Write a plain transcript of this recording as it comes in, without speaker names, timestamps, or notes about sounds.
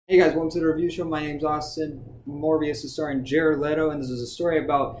Hey guys, welcome to the review show. My name's Austin. Morbius is starring Jared Leto, and this is a story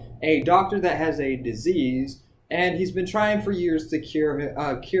about a doctor that has a disease, and he's been trying for years to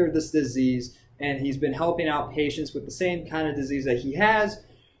cure this disease, and he's been helping out patients with the same kind of disease that he has,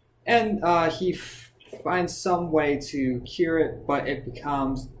 and he finds some way to cure it, but it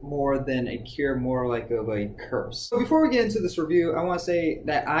becomes more than a cure, more like of a curse. So before we get into this review, I want to say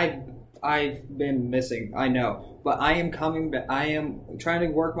that I've been missing, I know, but I am coming back. I am trying to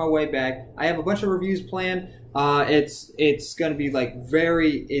work my way back. I have a bunch of reviews planned. It's gonna be like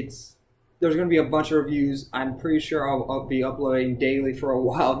there's gonna be a bunch of reviews. I'm pretty sure I'll be uploading daily for a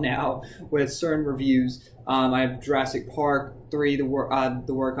while now with certain reviews. I have Jurassic Park 3 to work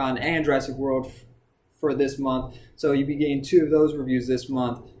on, and Jurassic World for this month. So you'll be getting 2 of those reviews this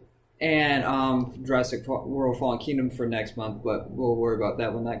month. And Jurassic World Fallen Kingdom for next month, but we'll worry about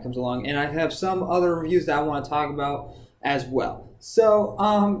that when that comes along. And I have some other reviews that I want to talk about as well.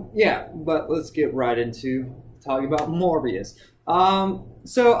 So, yeah, but let's get right into talking about Morbius.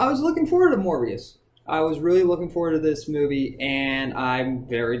 So I was looking forward to Morbius. I was really looking forward to this movie, and I'm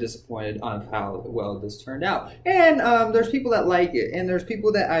very disappointed on how well this turned out. And there's people that like it, and there's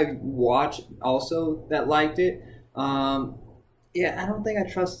people that I watch also that liked it. Yeah, I don't think I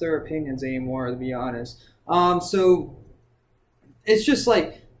trust their opinions anymore, to be honest. So it's just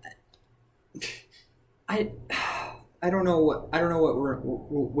like I don't know what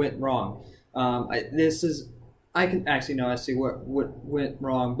went wrong. I can actually know I see what went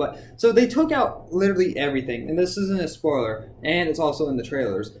wrong, but so they took out literally everything, and this isn't a spoiler, and it's also in the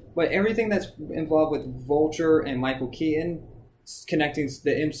trailers. But everything that's involved with Vulture and Michael Keaton, connecting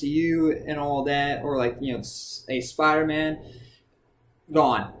the MCU and all that, or like a Spider-Man.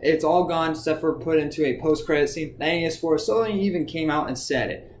 Gone. It's all gone except for put into a post-credit scene. That ain't a spoiler. Sony even came out and said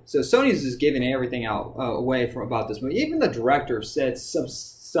it. So Sony's just giving everything out away about this movie. Even the director said some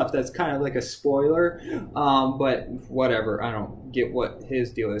stuff that's kind of like a spoiler. But whatever. I don't get what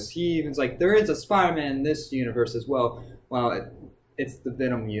his deal is. He even's like, there is a Spider-Man in this universe as well. Well, it's the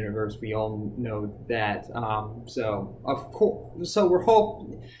Venom universe. We all know that. So of course. So we're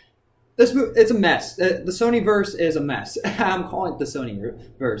hoping. It's a mess. The Sony verse is a mess. I'm calling it the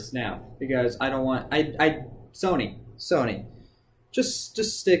Sony verse now because I don't want. Sony. Just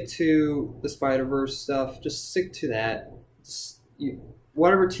stick to the Spider-Verse stuff. Just stick to that.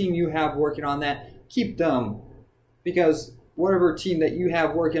 Whatever team you have working on that, keep them, because whatever team that you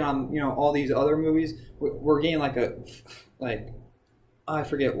have working on, all these other movies, we're getting like I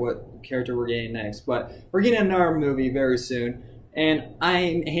forget what character we're getting next, but we're getting another movie very soon. And I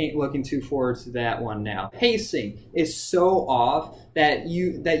ain't looking too forward to that one now. Pacing is so off that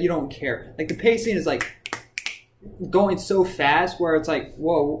you don't care. Like the pacing is like going so fast where it's like,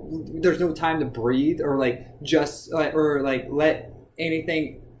 whoa, there's no time to breathe or let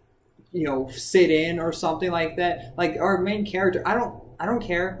anything sit in or something like that. Like our main character, I don't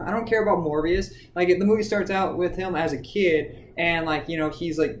care. I don't care about Morbius. Like the movie starts out with him as a kid. And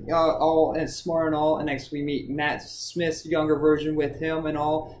he's like all and smart and all, and next we meet Matt Smith's younger version with him and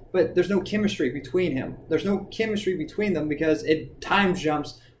all, but there's no chemistry between him. There's no chemistry between them because it time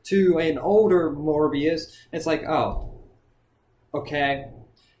jumps to an older Morbius. It's like, oh, okay,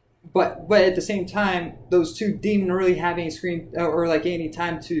 but at the same time, those two didn't really have any screen or like any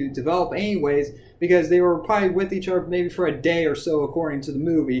time to develop anyways, because they were probably with each other maybe for a day or so according to the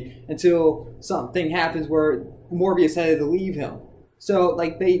movie until something happens where Morbius had to leave him. So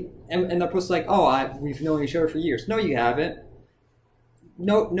like they're supposed to like, oh, we've known each other for years. No, you haven't.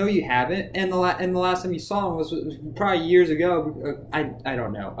 No, you haven't. And the last time you saw him was probably years ago. I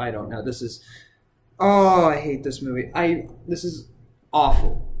don't know. This is, I hate this movie. This is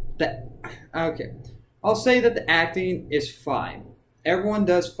awful. Okay, I'll say that the acting is fine. Everyone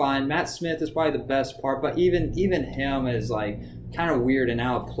does fine. Matt Smith is probably the best part, but even him is like kind of weird and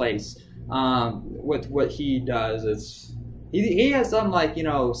out of place. With what he does, he has some like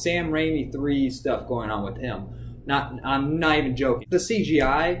Sam Raimi 3 stuff going on with him. I'm not even joking. The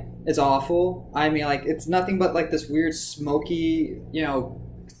CGI is awful. I mean, like it's nothing but like this weird smoky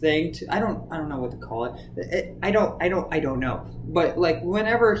thing. I don't know what to call it. I don't know. But like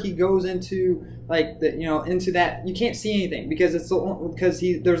whenever he goes into like into that, you can't see anything because there's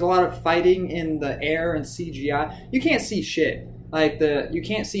a lot of fighting in the air and CGI. You can't see shit. You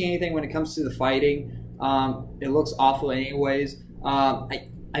can't see anything when it comes to the fighting. It looks awful anyways. I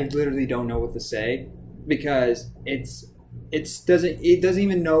literally don't know what to say because it doesn't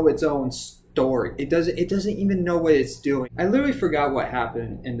even know its own story. It doesn't even know what it's doing. I literally forgot what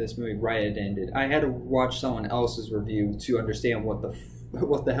happened in this movie right at it ended. I had to watch someone else's review to understand what the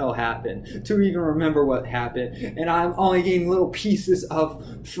what the hell happened, to even remember what happened, and I'm only getting little pieces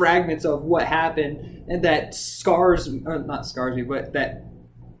of fragments of what happened, and that not scars me, but that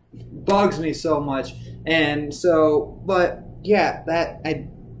bugs me so much. And so, but yeah, that I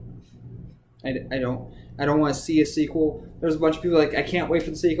don't want to see a sequel. There's a bunch of people like, I can't wait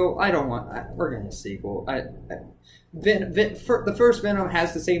for the sequel. We're getting a sequel. The first Venom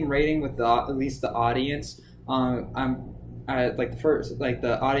has the same rating with at least the audience.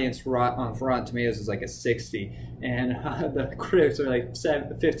 The audience for Rotten Tomatoes is like a 60, and the critics are like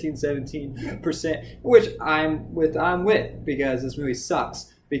 15-17%, which I'm with because this movie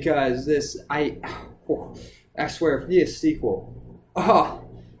sucks. Because I swear, if we get a sequel,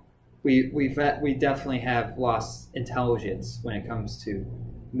 we definitely have lost intelligence when it comes to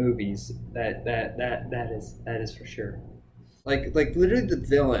movies. That is for sure. Like literally the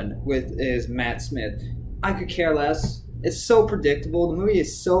villain is Matt Smith. I could care less. It's so predictable. The movie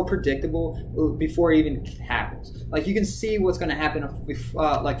is so predictable before it even happens. Like, you can see what's going to happen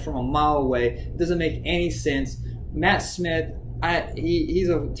like from a mile away. It doesn't make any sense. Matt Smith, he's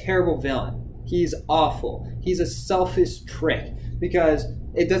a terrible villain. He's awful. He's a selfish trick because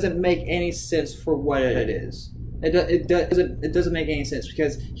it doesn't make any sense for what it is. It doesn't make any sense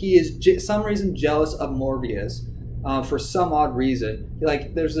because he is some reason jealous of Morbius. For some odd reason,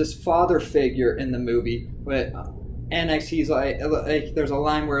 like, there's this father figure in the movie, but Annex, he's like there's a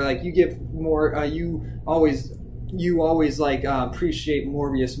line where like, you give more, you always like appreciate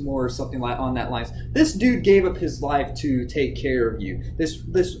Morbius more, or something like on that lines. This dude gave up his life to take care of you. This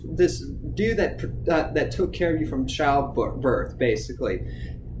dude that took care of you from childbirth, basically.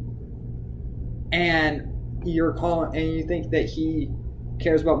 And you think that he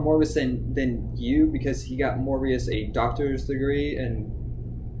cares about Morbius than you because he got Morbius a doctor's degree, and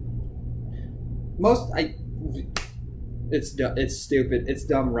it's stupid, it's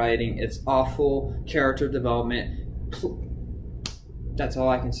dumb writing, it's awful character development. That's all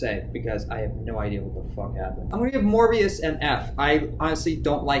I can say because I have no idea what the fuck happened. I'm gonna give Morbius an F. I honestly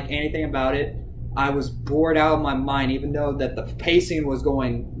don't like anything about it. I was bored out of my mind, even though that the pacing was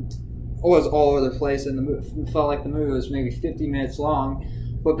all over the place, and it felt like the movie was maybe 50 minutes long.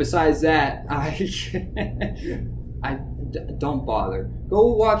 But besides that, I don't bother.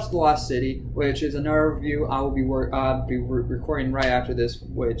 Go watch The Lost City, which is another review I will be recording right after this,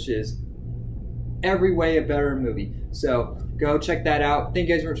 which is every way a better movie. So go check that out. Thank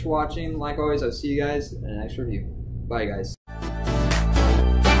you guys very much for watching. Like always, I'll see you guys in the next review. Bye, guys.